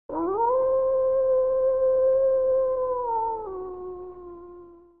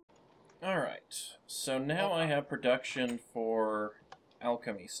So now I have production for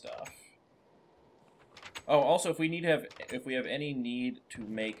alchemy stuff. Oh, also, if we have any need to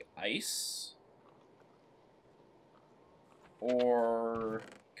make ice or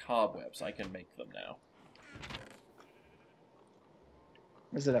cobwebs, I can make them now.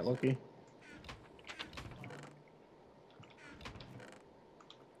 Where's it at, Loki?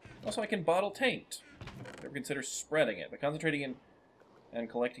 Also, I can bottle taint. Never consider spreading it, but concentrating in and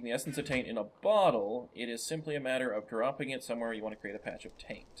collecting the essence of taint in a bottle, it is simply a matter of dropping it somewhere you want to create a patch of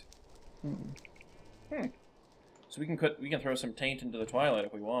taint. So we can throw some taint into the twilight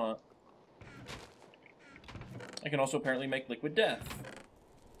if we want. I can also apparently make liquid death.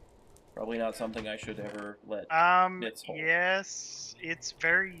 Probably not something I should ever let Nitz hold. Yes, it's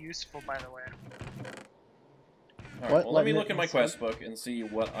very useful, by the way. Alright, well, let me look in my quest book and see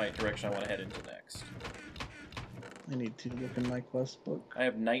what direction I want to head into next. I need to look in my quest book. I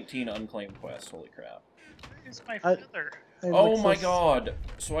have 19 unclaimed quests, holy crap. Where's my feather? Oh my god!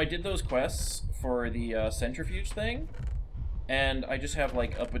 So I did those quests for the centrifuge thing, and I just have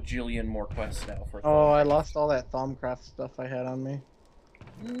like a bajillion more quests now for I lost all that Thaumcraft stuff I had on me.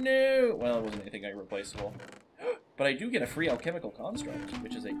 No! Well, it wasn't anything irreplaceable. But I do get a free alchemical construct,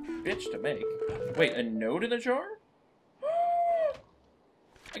 which is a bitch to make. Wait, a node in a jar?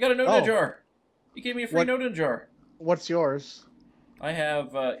 I got a node in a jar! You gave me a free node in a jar. What's yours? I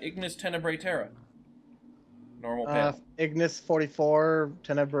have Ignis Tenebrae Terra. Normal pale. Ignis 44,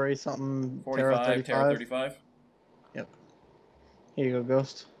 Tenebrae something, 45, Terra 35. Yep. Here you go,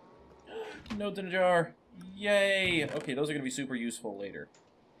 Ghost. Nodes in a jar. Yay! Okay, those are going to be super useful later.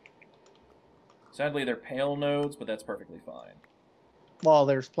 Sadly, they're pale nodes, but that's perfectly fine. Well,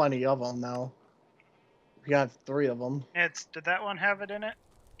 there's plenty of them now. We got 3 of them. Did that one have it in it?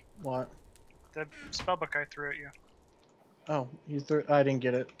 What? The spellbook I threw at you. Oh, I didn't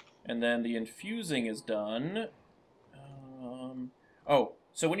get it. And then the infusing is done. Oh,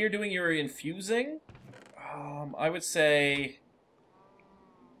 so when you're doing your infusing, I would say...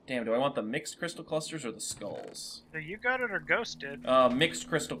 Damn, do I want the mixed crystal clusters or the skulls? You got it or Ghost did? Mixed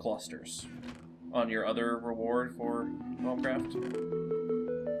crystal clusters. On your other reward for Homecraft.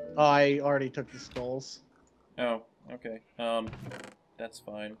 Oh, I already took the skulls. Oh, okay. That's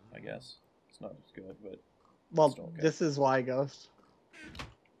fine, I guess. It's not as good, but... Well, okay. This is why, Ghost.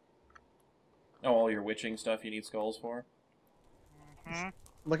 Oh, all your witching stuff you need skulls for? Mm-hmm.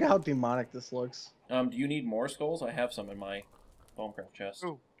 Look at how demonic this looks. Do you need more skulls? I have some in my Homecraft chest.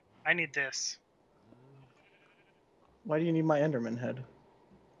 Ooh, I need this. Why do you need my Enderman head?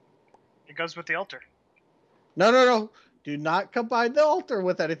 It goes with the altar. No. Do not combine the altar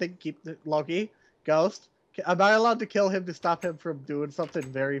with anything. Keep the Loki, Ghost. Am I allowed to kill him to stop him from doing something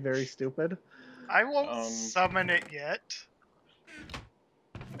very, very stupid? I won't summon it yet.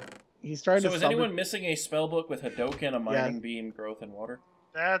 He's trying to So is anyone missing a spellbook with Hadoken, a mining beam, growth, and water?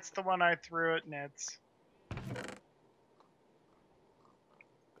 That's the one I threw at Nitz.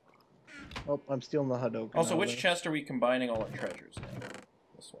 Oh, I'm stealing the Hadoken. Also, which chest are we combining all our treasures in?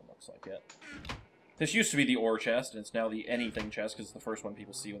 This one looks like it. This used to be the ore chest, and it's now the anything chest, because it's the first one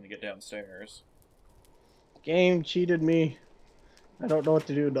people see when they get downstairs. Game cheated me. I don't know what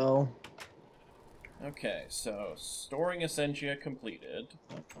to do, though. Okay, so storing Essentia completed.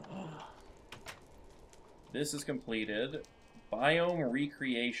 This is completed. Biome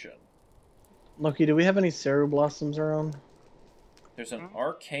recreation. Loki, do we have any Ceru Blossoms around? There's an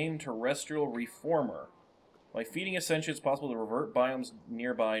arcane terrestrial reformer. By feeding Essentia, it's possible to revert biomes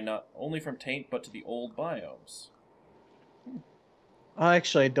nearby not only from Taint, but to the old biomes.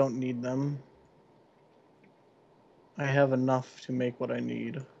 Actually, I don't need them. I have enough to make what I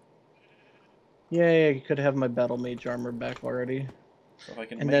need. Yay, I could have my Battle Mage armor back already. So if I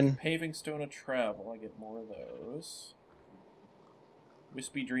can make Paving Stone of Travel, I get more of those.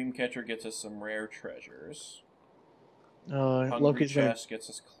 Wispy Dreamcatcher gets us some rare treasures. Hungry Chest gets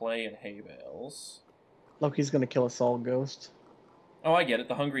us clay and hay bales. Loki's gonna kill us all, Ghost. Oh, I get it.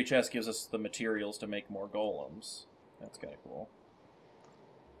 The Hungry Chest gives us the materials to make more golems. That's kind of cool.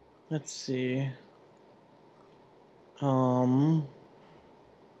 Let's see.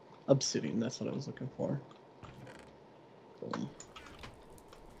 Obsidian, that's what I was looking for. Boom.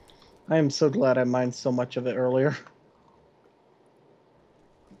 I am so glad I mined so much of it earlier.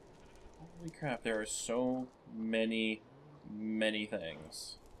 Holy crap, there are so many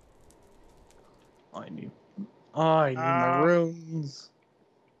things. I need my runes.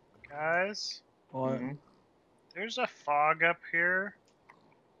 Guys? What? There's a fog up here.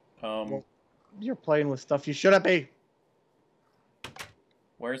 Well, you're playing with stuff you shouldn't be.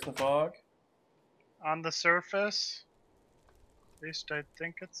 Where's the fog? On the surface. At least I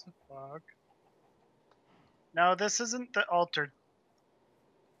think it's a fog. No, this isn't the altar.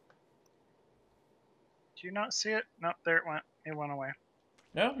 Do you not see it? No, there it went. It went away.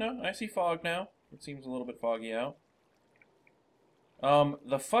 No, I see fog now. It seems a little bit foggy out.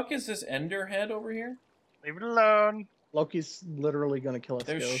 The fuck is this ender head over here? Leave it alone. Loki's literally gonna kill us.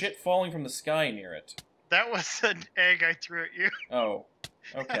 There's Ghost. shit falling from the sky near it. That was an egg I threw at you. Oh,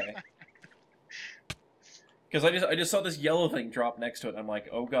 okay. Because I just saw this yellow thing drop next to it. And I'm like,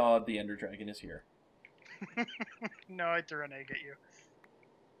 oh god, the ender dragon is here. No, I threw an egg at you.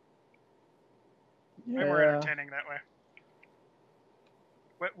 Yeah. Way more entertaining that way.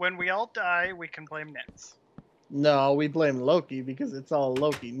 When we all die, we can blame Nitz. No, we blame Loki because it's all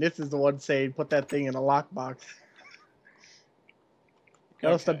Loki. Nitz is the one saying, put that thing in a lockbox.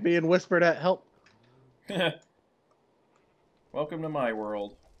 Ghost, I'm being whispered at. Help. Welcome to my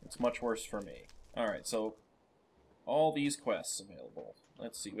world. It's much worse for me. Alright, so all these quests available.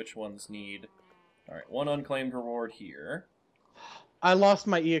 Let's see which ones need... Alright, one unclaimed reward here. I lost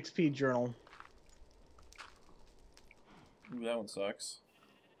my EXP journal. Ooh, that one sucks.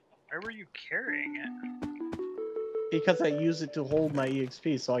 Why were you carrying it? Because I use it to hold my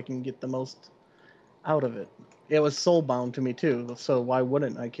EXP so I can get the most out of it. It was soulbound to me too, so why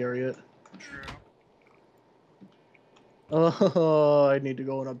wouldn't I carry it? True. Oh, I need to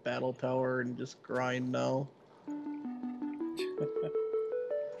go in a battle tower and just grind now.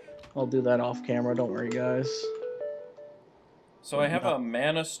 I'll do that off camera, don't worry guys. So I have a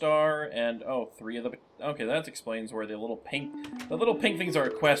mana star and, oh, 3 of the... Okay, that explains where the little pink things are a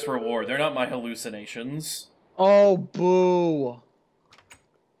quest reward. They're not my hallucinations. Oh, boo!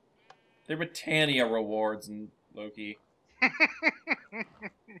 They're Britannia rewards and Loki.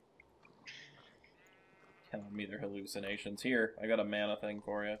 Telling me they're hallucinations. Here, I got a mana thing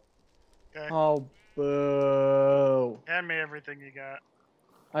for you. Okay. Oh, boo! Hand me everything you got.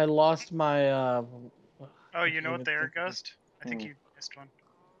 I lost my, Oh, you know what they are, Ghost? I think you missed one.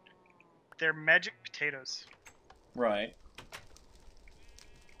 They're magic potatoes. Right.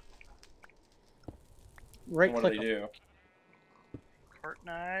 Right What click. do they do?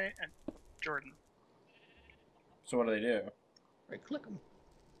 Courtney and Jordan. So what do they do? Right click them.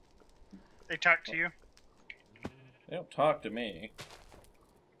 They talk to you. They don't talk to me.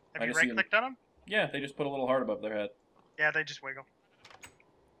 Have I you just see right clicked on them? Yeah, they just put a little heart above their head. Yeah, they just wiggle.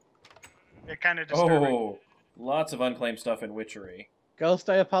 They're kind of disturbing. Oh, lots of unclaimed stuff in Witchery. Ghost,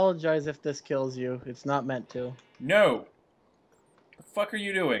 I apologize if this kills you. It's not meant to. No! The fuck are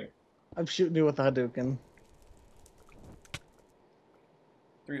you doing? I'm shooting you with a Hadouken.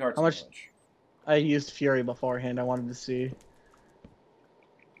 3 hearts How much- damage. I used Fury beforehand. I wanted to see.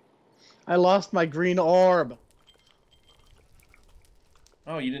 I lost my green orb.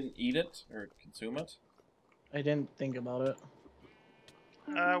 Oh, you didn't eat it? Or consume it? I didn't think about it.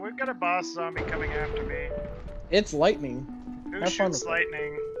 We've got a boss zombie coming after me. It's lightning. Who Have fun shoots with it.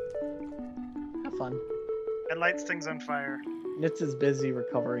 lightning Have fun. and lights things on fire? Nitz is busy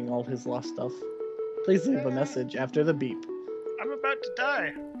recovering all his lost stuff. Please leave a message after the beep. I'm about to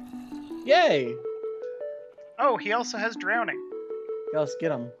die. Yay! Oh, he also has drowning. Ghost,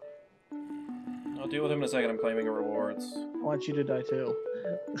 get him. I'll deal with him in a second. I'm claiming a rewards. I want you to die too.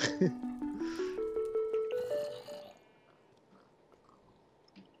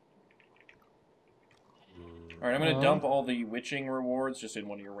 Alright, I'm gonna dump all the witching rewards just in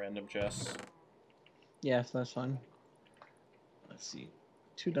one of your random chests. Yes, that's fine. Let's see.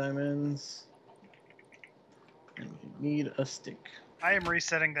 2 diamonds. And we need a stick. I am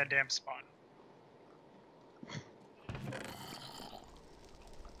resetting that damn spawn.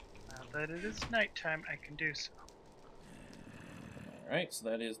 Now that it is nighttime, I can do so. Alright, so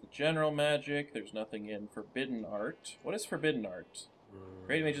that is the general magic. There's nothing in forbidden art. What is forbidden art?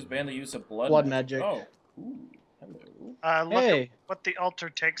 Great mages ban the use of blood magic. Oh. Ooh, hello. Look Hey! at what the altar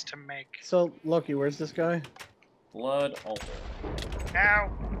takes to make. So, Loki, where's this guy? Blood altar. Now,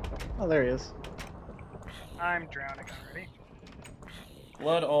 Oh, there he is. I'm drowning already.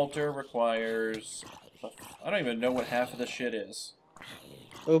 Blood altar requires... I don't even know what half of this shit is.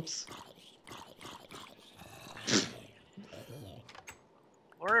 Oops.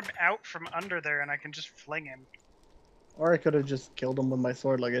 Lure him out from under there and I can just fling him. Or I could have just killed him with my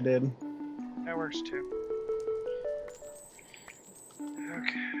sword like I did. That works too.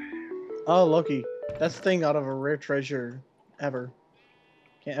 Okay. Oh, Loki. That's the thing out of a rare treasure ever.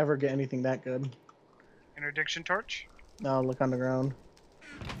 Can't ever get anything that good. Interdiction torch? No, look on the ground.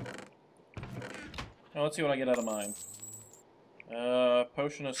 Now let's see what I get out of mine.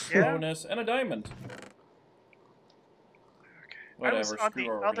 Potion of slowness and a diamond. Okay. Whatever, I was on screw the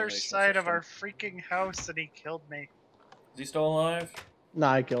our other organizational side of system. our freaking house and he killed me. Is he still alive?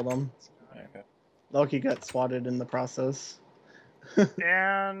 Nah, I killed him. Okay. Loki got swatted in the process.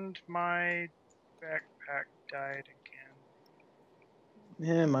 And my backpack died again.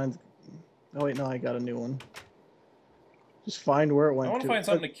 Yeah, mine's... Oh wait, no, I got a new one. Just find where it went I want to find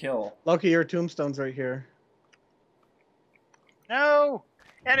something to kill. Loki, your tombstone's right here. No!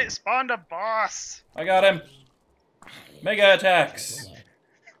 And it spawned a boss! I got him! Mega attacks!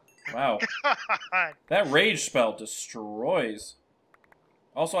 Wow. God. That rage spell destroys.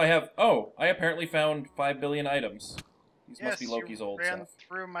 Also, I apparently found 5 billion items. These must be Loki's old ran stuff.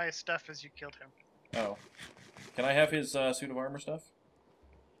 Through my stuff as you killed him. Oh. Can I have his suit of armor stuff?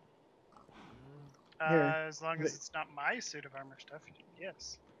 As long as it's not my suit of armor stuff,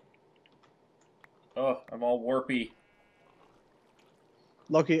 yes. Oh, I'm all warpy.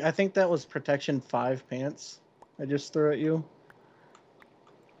 Loki, I think that was Protection 5 pants I just threw at you.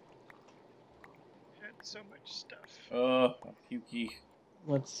 Had so much stuff. I'm pukey.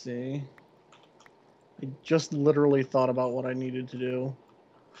 Let's see. I just literally thought about what I needed to do.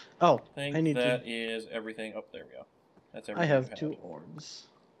 Oh, I think that is everything. Oh, there we go. That's everything. I have 2 orbs.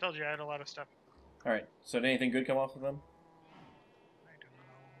 Told you I had a lot of stuff. Alright, so did anything good come off of them? I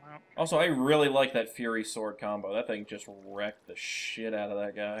don't know. Also, I really like that Fury Sword combo. That thing just wrecked the shit out of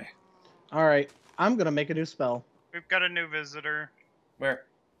that guy. Alright, I'm gonna make a new spell. We've got a new visitor. Where?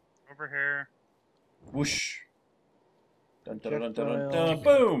 Over here. Whoosh. Dun dun dun dun dun dun.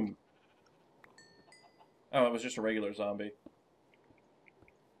 Boom! Oh, it was just a regular zombie.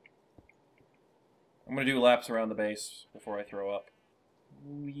 I'm gonna do laps around the base before I throw up.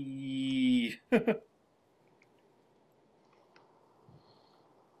 Wee. Now,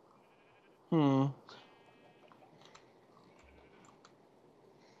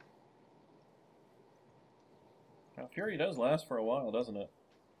 Fury does last for a while, doesn't it?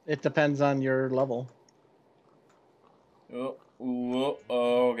 It depends on your level. Oh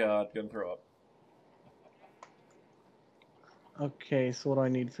god, gonna throw up. Okay, so what do I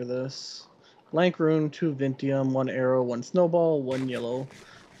need for this? Blank rune, 2 Vintium, 1 arrow, 1 snowball, 1 yellow,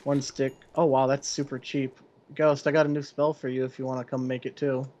 1 stick. Oh wow, that's super cheap. Ghost, I got a new spell for you if you want to come make it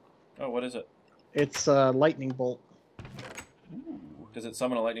too. Oh, what is it? It's lightning bolt. Ooh. Does it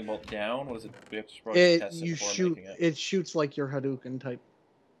summon a lightning bolt down? What is it? We have to probably test it before making it. It shoots like your Hadouken type.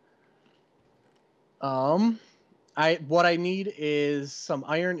 What I need is some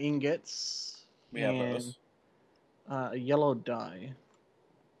iron ingots. We have those. A yellow dye.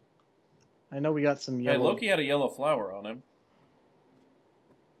 I know we got some yellow. Hey, Loki had a yellow flower on him.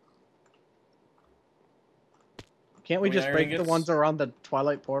 Can't we just break the ones around the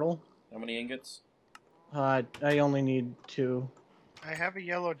Twilight Portal? How many ingots? I only need 2. I have a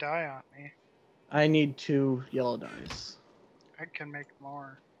yellow dye on me. I need 2 yellow dyes. I can make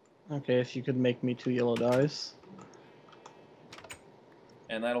more. Okay, if you could make me 2 yellow dyes.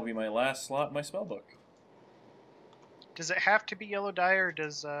 And that'll be my last slot in my spellbook. Does it have to be yellow dye, or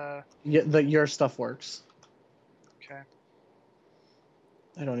does Yeah, your stuff works. Okay.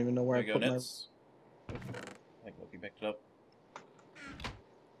 I don't even know where I put Nitz. I think Loki picked it up.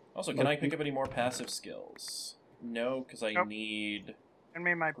 Also, can I pick up any more passive skills? No, because I need and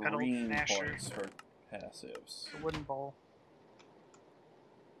made my pedal green masher. points for passives. The wooden bowl.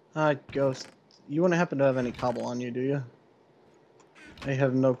 Ghost, you wouldn't happen to have any cobble on you, do you? I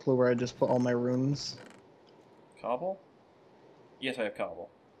have no clue where I just put all my runes. Cobble? Yes, I have cobble.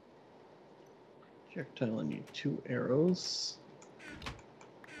 Projectile, I need 2 arrows.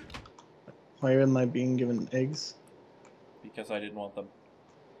 Why am I being given eggs? Because I didn't want them.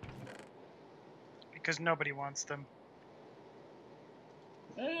 Because nobody wants them.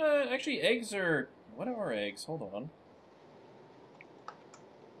 Actually, eggs are... What are eggs? Hold on.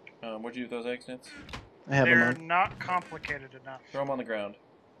 What'd you do with those eggs, Nitz? I have them They're on. not complicated enough. Throw them on the ground.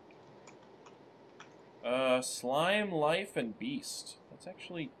 Slime, Life, and Beast. That's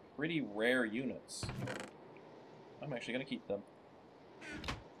actually pretty rare units. I'm actually gonna keep them.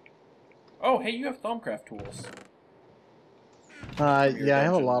 Oh, hey, you have Thumbcraft tools. Yeah, I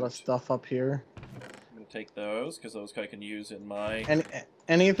have a lot of stuff up here. I'm gonna take those, because those I can use in my... And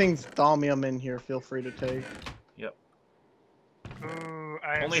anything thaumium in here, feel free to take. Yep. Ooh,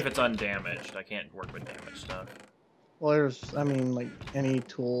 Only if it's undamaged. I can't work with damaged stuff. Well, like, any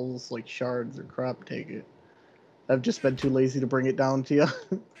tools, like shards or crap, take it. I've just been too lazy to bring it down to you.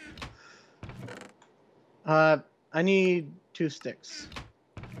 I need 2 sticks.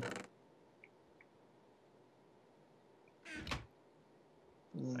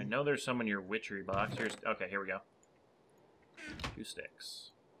 I know there's some in your witchery box. Here's... Okay, here we go. 2 sticks.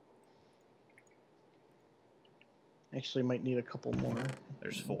 Actually, might need a couple more.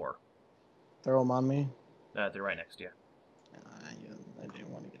 There's 4. Throw them on me. They're right next to you. I didn't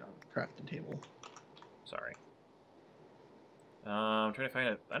want to get on the crafting table. Sorry. I'm trying to find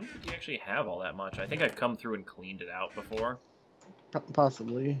it. I don't think you actually have all that much. I think I've come through and cleaned it out before.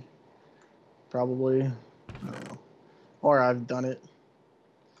 Possibly. Probably. I don't know. Or I've done it.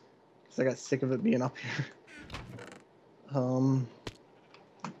 Because I got sick of it being up here.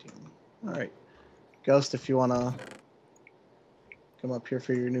 Alright. Ghost, if you want to come up here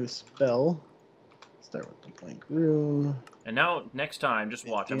for your new spell. Start with the blank rune. And now, next time, just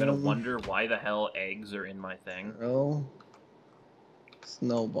watch. I'm going to wonder why the hell eggs are in my thing. Arrow.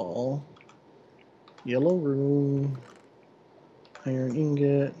 Snowball. Yellow rune. Iron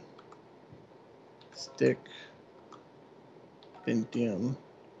ingot. Stick. Vintium.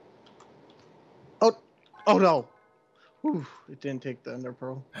 Oh! Oh no! Whew, it didn't take the Ender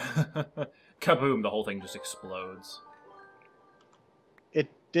Pearl. Kaboom, the whole thing just explodes. It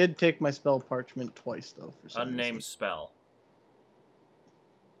did take my spell parchment twice, though. For some Unnamed reason. spell.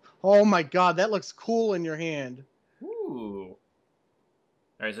 Oh my god, that looks cool in your hand. Ooh.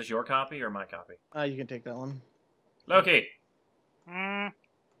 Alright, is this your copy or my copy? You can take that one. Loki!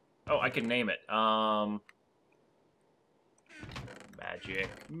 Oh, I can name it. Magic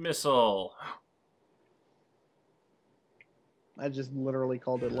Missile. I just literally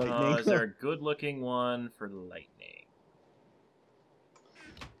called it lightning. Is there a good-looking one for lightning?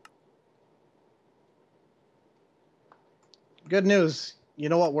 Good news. You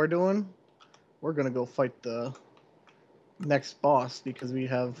know what we're doing? We're gonna go fight the next boss because we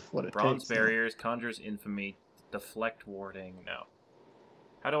have what it Bronze takes. barriers, conjures infamy, deflect warding. No.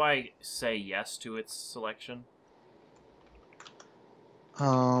 How do I say yes to its selection?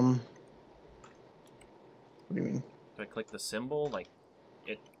 What do you mean? Do I click the symbol? Like,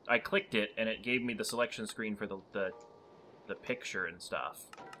 I clicked it and it gave me the selection screen for the picture and stuff.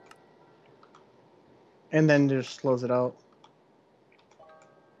 And then just close it out.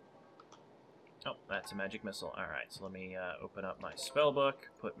 Oh, that's a magic missile. Alright, so let me open up my spell book,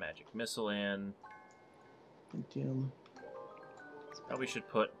 put magic missile in. Probably should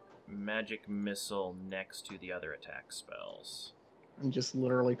put magic missile next to the other attack spells. I'm just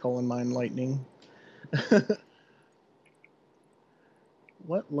literally calling mine lightning.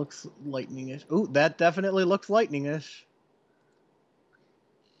 What looks lightning-ish? Ooh, that definitely looks lightning-ish.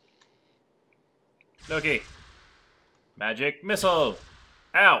 Loki! Magic missile!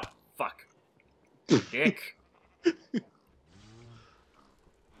 Ow! Fuck. Dick.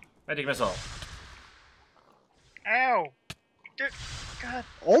 Magic missile. Ow! God.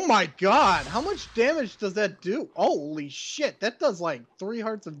 Oh my god! How much damage does that do? Holy shit! That does like 3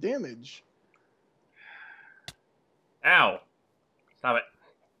 hearts of damage. Ow! Stop it.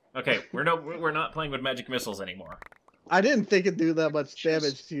 Okay, we're not playing with magic missiles anymore. I didn't think it'd do that much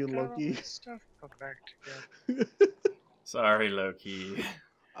damage to you, Loki. Stuff put back together. Sorry, Loki.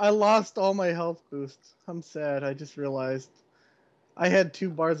 I lost all my health boosts. I'm sad. I just realized I had 2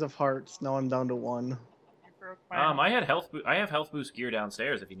 bars of hearts. Now I'm down to 1. I have health boost gear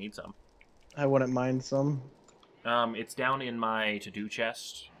downstairs if you need some. I wouldn't mind some. It's down in my to-do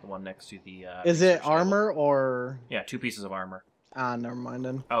chest, the one next to the. Is it armor or? Yeah, 2 pieces of armor. Ah, never mind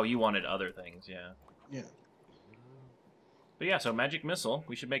then. Oh, you wanted other things, yeah. Yeah. But yeah, so magic missile.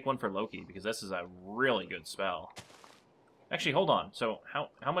 We should make one for Loki because this is a really good spell. Actually, hold on. So how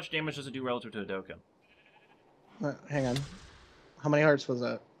much damage does it do relative to Hadoken? Hang on. How many hearts was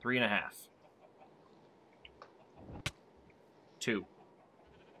that? 3.5. 2.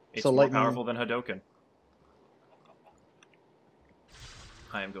 It's so more lightning... powerful than Hadoken.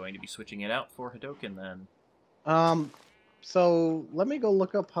 I am going to be switching it out for Hadoken then. So let me go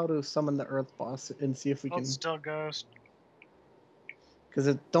look up how to summon the Earth boss and see if we can. Still ghost. Because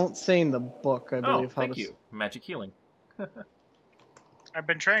it don't say in the book, I believe. Thank you. Magic healing. I've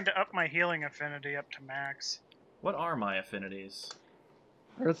been trying to up my healing affinity up to max. What are my affinities?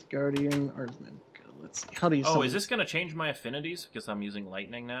 Earth Guardian, Arsman. Let's see. How do you? Oh, is this gonna change my affinities because I'm using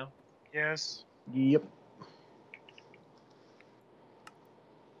lightning now? Yes. Yep.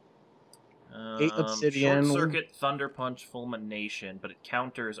 8 obsidian. Short circuit, thunder punch, fulmination, but it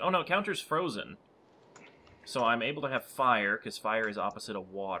counters. Oh no, it counters frozen. So I'm able to have fire because fire is opposite of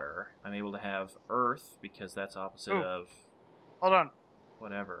water. I'm able to have earth because that's opposite of. Hold on.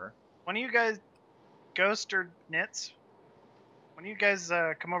 Whatever. One of you guys, Ghost or Nitz, when you guys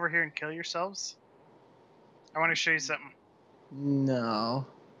come over here and kill yourselves, I want to show you something. No.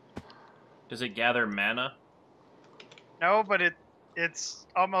 Does it gather mana? No, but it's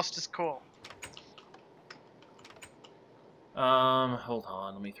almost as cool. Hold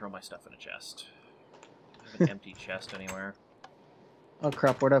on. Let me throw my stuff in a chest. I have an empty chest anywhere. Oh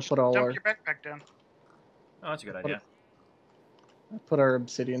crap! Where'd I put all our? Dump your backpack down. Oh, that's a good idea. I put our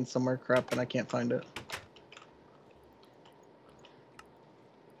obsidian somewhere. Crap, and I can't find it.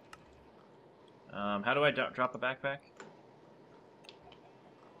 How do I drop a backpack?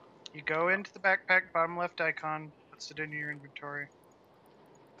 You go into the backpack, bottom left icon, puts it into your inventory.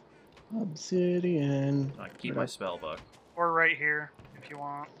 Obsidian. Keep my spell book. Or right here, if you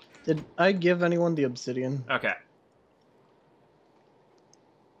want. Did I give anyone the obsidian? Okay.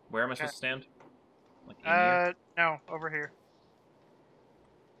 Where am I supposed to stand? Like in here? No, over here.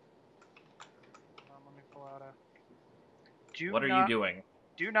 Let me pull out a... What are you doing?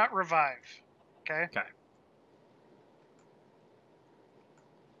 Do not revive. Okay? Okay.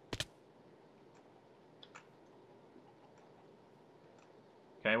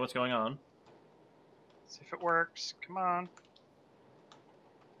 Okay, what's going on? See if it works. Come on.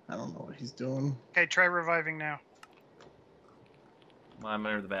 I don't know what he's doing. Okay, try reviving now. Well, I'm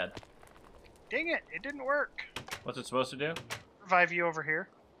under the bed. Dang it, it didn't work. What's it supposed to do? Revive you over here.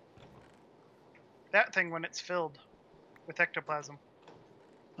 That thing when it's filled with ectoplasm.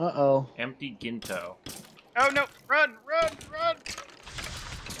 Uh-oh. Empty Ginto. Oh no! Run! Run! Run!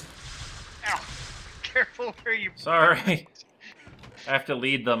 Ow! Careful where you... Sorry. I have to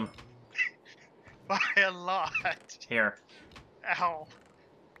lead them. By a lot. Here. Ow.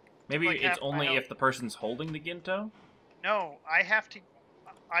 Maybe Like it's only if the person's holding the Ginto? No, I have to...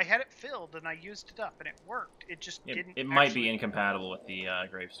 I had it filled and I used it up and it worked. It just didn't... It might be incompatible with the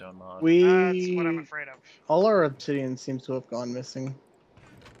gravestone mod. That's what I'm afraid of. All our obsidian seems to have gone missing.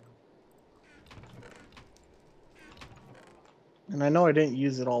 And I know I didn't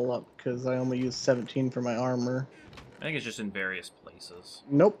use it all up because I only used 17 for my armor. I think it's just in various places.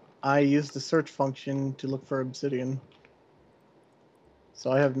 Nope. I used the search function to look for obsidian.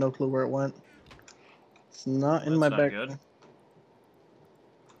 So I have no clue where it went. It's not in my bag. Good.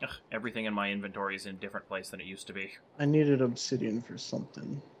 Ugh, everything in my inventory is in a different place than it used to be. I needed obsidian for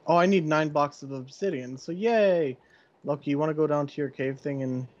something. Oh, I need 9 boxes of obsidian. So yay! Loki, you want to go down to your cave thing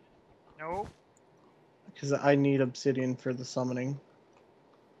and... No. Because I need obsidian for the summoning.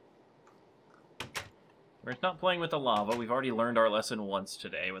 We're not playing with the lava. We've already learned our lesson once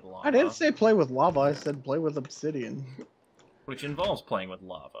today with lava. I didn't say play with lava. I said play with obsidian. Which involves playing with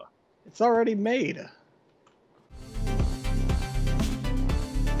lava. It's already made.